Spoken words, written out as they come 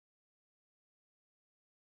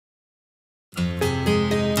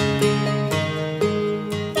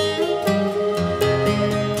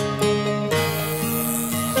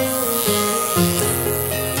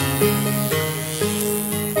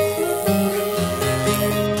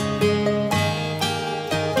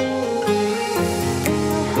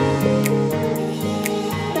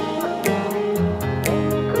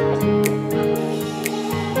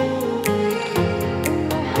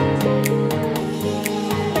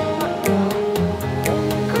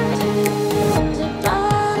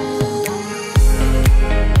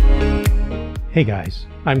Hey guys,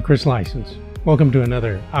 I'm Chris License. Welcome to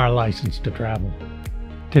another Our License to Travel.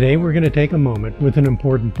 Today we're going to take a moment with an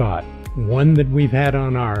important thought, one that we've had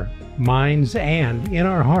on our minds and in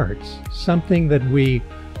our hearts, something that we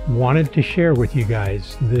wanted to share with you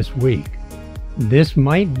guys this week. This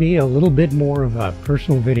might be a little bit more of a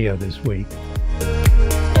personal video this week.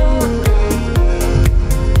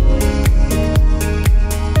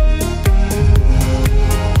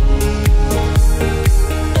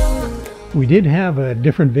 We did have a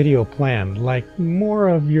different video planned, like more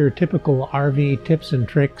of your typical RV tips and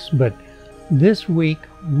tricks, but this week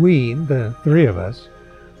we, the three of us,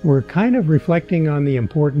 were kind of reflecting on the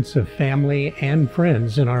importance of family and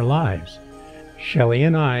friends in our lives. Shelley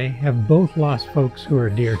and I have both lost folks who are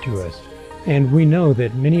dear to us, and we know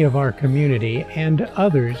that many of our community and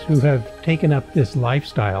others who have taken up this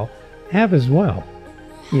lifestyle have as well.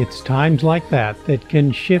 It's times like that that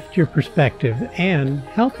can shift your perspective and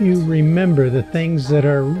help you remember the things that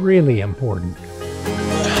are really important.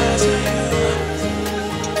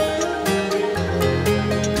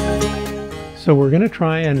 So we're going to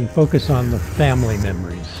try and focus on the family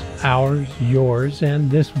memories, ours, yours, and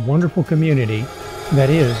this wonderful community that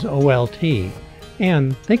is OLT,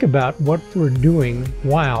 and think about what we're doing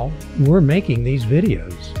while we're making these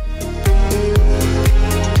videos.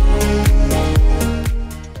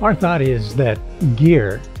 Our thought is that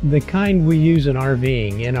gear, the kind we use in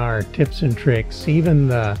RVing, in our tips and tricks, even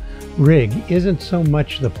the rig, isn't so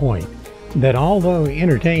much the point. That although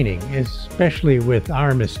entertaining, especially with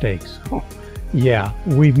our mistakes, yeah,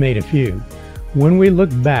 we've made a few, when we look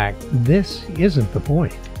back, this isn't the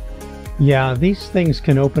point. Yeah, these things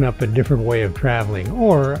can open up a different way of traveling,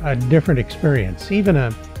 or a different experience, even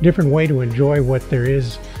a different way to enjoy what there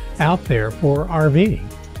is out there for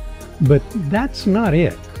RVing. But that's not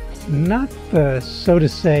it. Not the, so to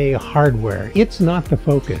say, hardware. It's not the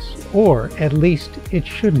focus, or at least it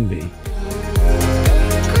shouldn't be.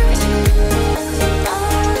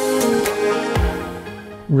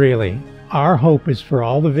 Really, our hope is for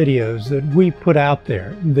all the videos that we put out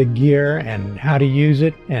there, the gear and how to use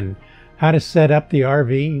it and how to set up the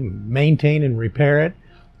RV, maintain and repair it,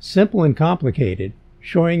 simple and complicated,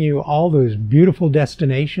 showing you all those beautiful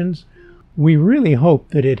destinations. We really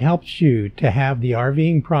hope that it helps you to have the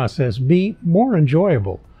RVing process be more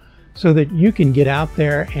enjoyable so that you can get out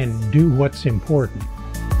there and do what's important.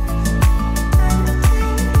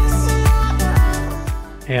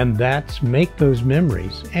 And that's make those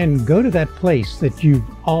memories and go to that place that you've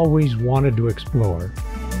always wanted to explore.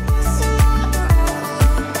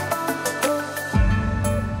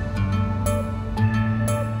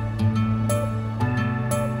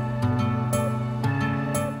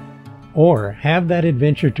 Or have that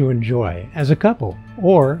adventure to enjoy as a couple,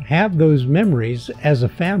 or have those memories as a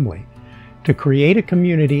family, to create a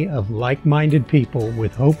community of like-minded people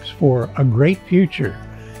with hopes for a great future,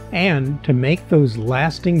 and to make those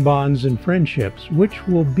lasting bonds and friendships which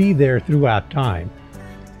will be there throughout time,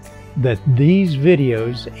 that these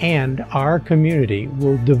videos and our community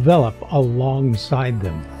will develop alongside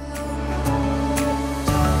them.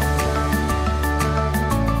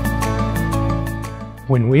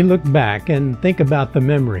 When we look back and think about the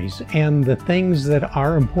memories and the things that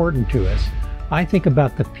are important to us, I think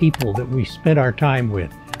about the people that we spent our time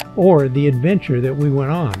with, or the adventure that we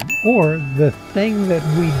went on, or the thing that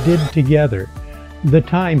we did together, the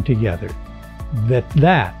time together,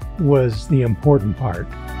 that was the important part.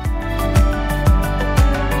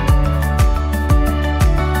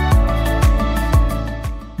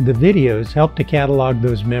 The videos help to catalog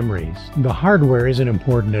those memories. The hardware isn't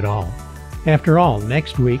important at all. After all,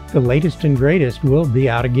 next week, the latest and greatest will be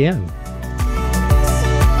out again.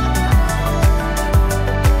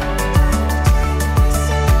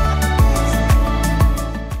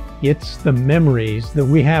 It's the memories that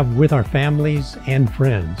we have with our families and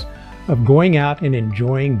friends of going out and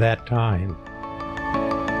enjoying that time.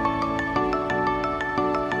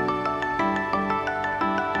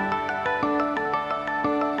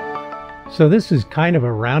 So this is kind of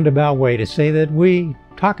a roundabout way to say that we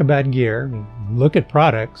talk about gear, look at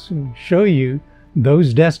products, and show you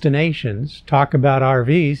those destinations, talk about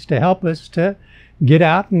RVs to help us to get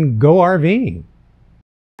out and go RVing.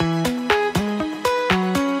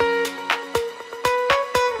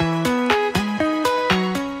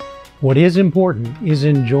 What is important is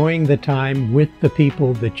enjoying the time with the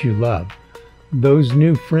people that you love, those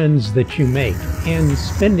new friends that you make, and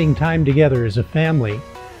spending time together as a family,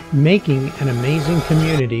 making an amazing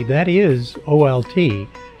community that is OLT,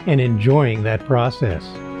 and enjoying that process.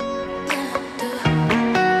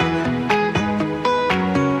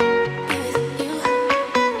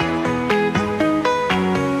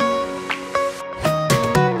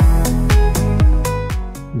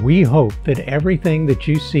 hope that everything that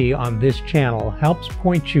you see on this channel helps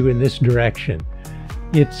point you in this direction.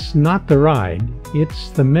 It's not the ride, it's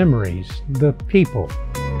the memories, the people.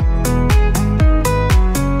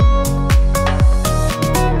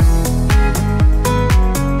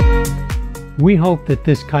 We hope that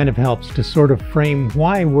this kind of helps to sort of frame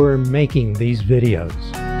why we're making these videos.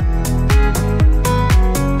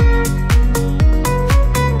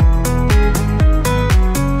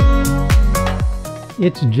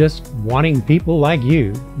 It's just wanting people like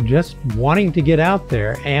you, just wanting to get out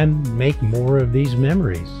there and make more of these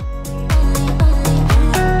memories.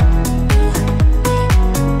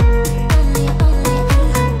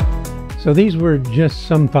 So these were just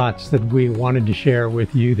some thoughts that we wanted to share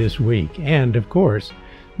with you this week. And of course,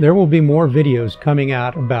 there will be more videos coming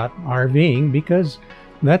out about RVing because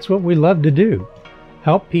that's what we love to do.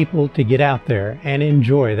 Help people to get out there and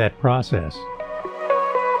enjoy that process.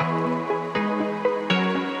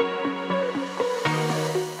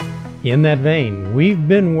 In that vein, we've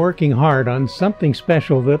been working hard on something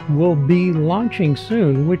special that will be launching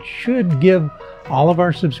soon, which should give all of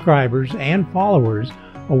our subscribers and followers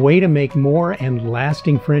a way to make more and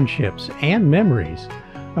lasting friendships and memories,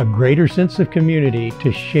 a greater sense of community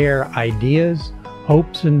to share ideas,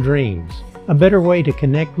 hopes, and dreams, a better way to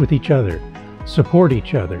connect with each other, support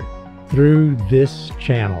each other through this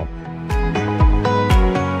channel.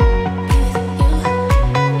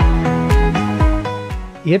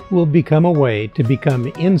 It will become a way to become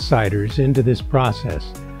insiders into this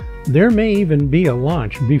process. There may even be a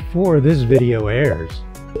launch before this video airs.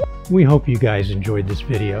 We hope you guys enjoyed this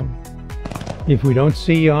video. If we don't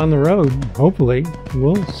see you on the road, hopefully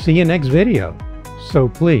we'll see you next video. So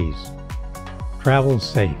please, travel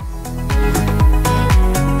safe.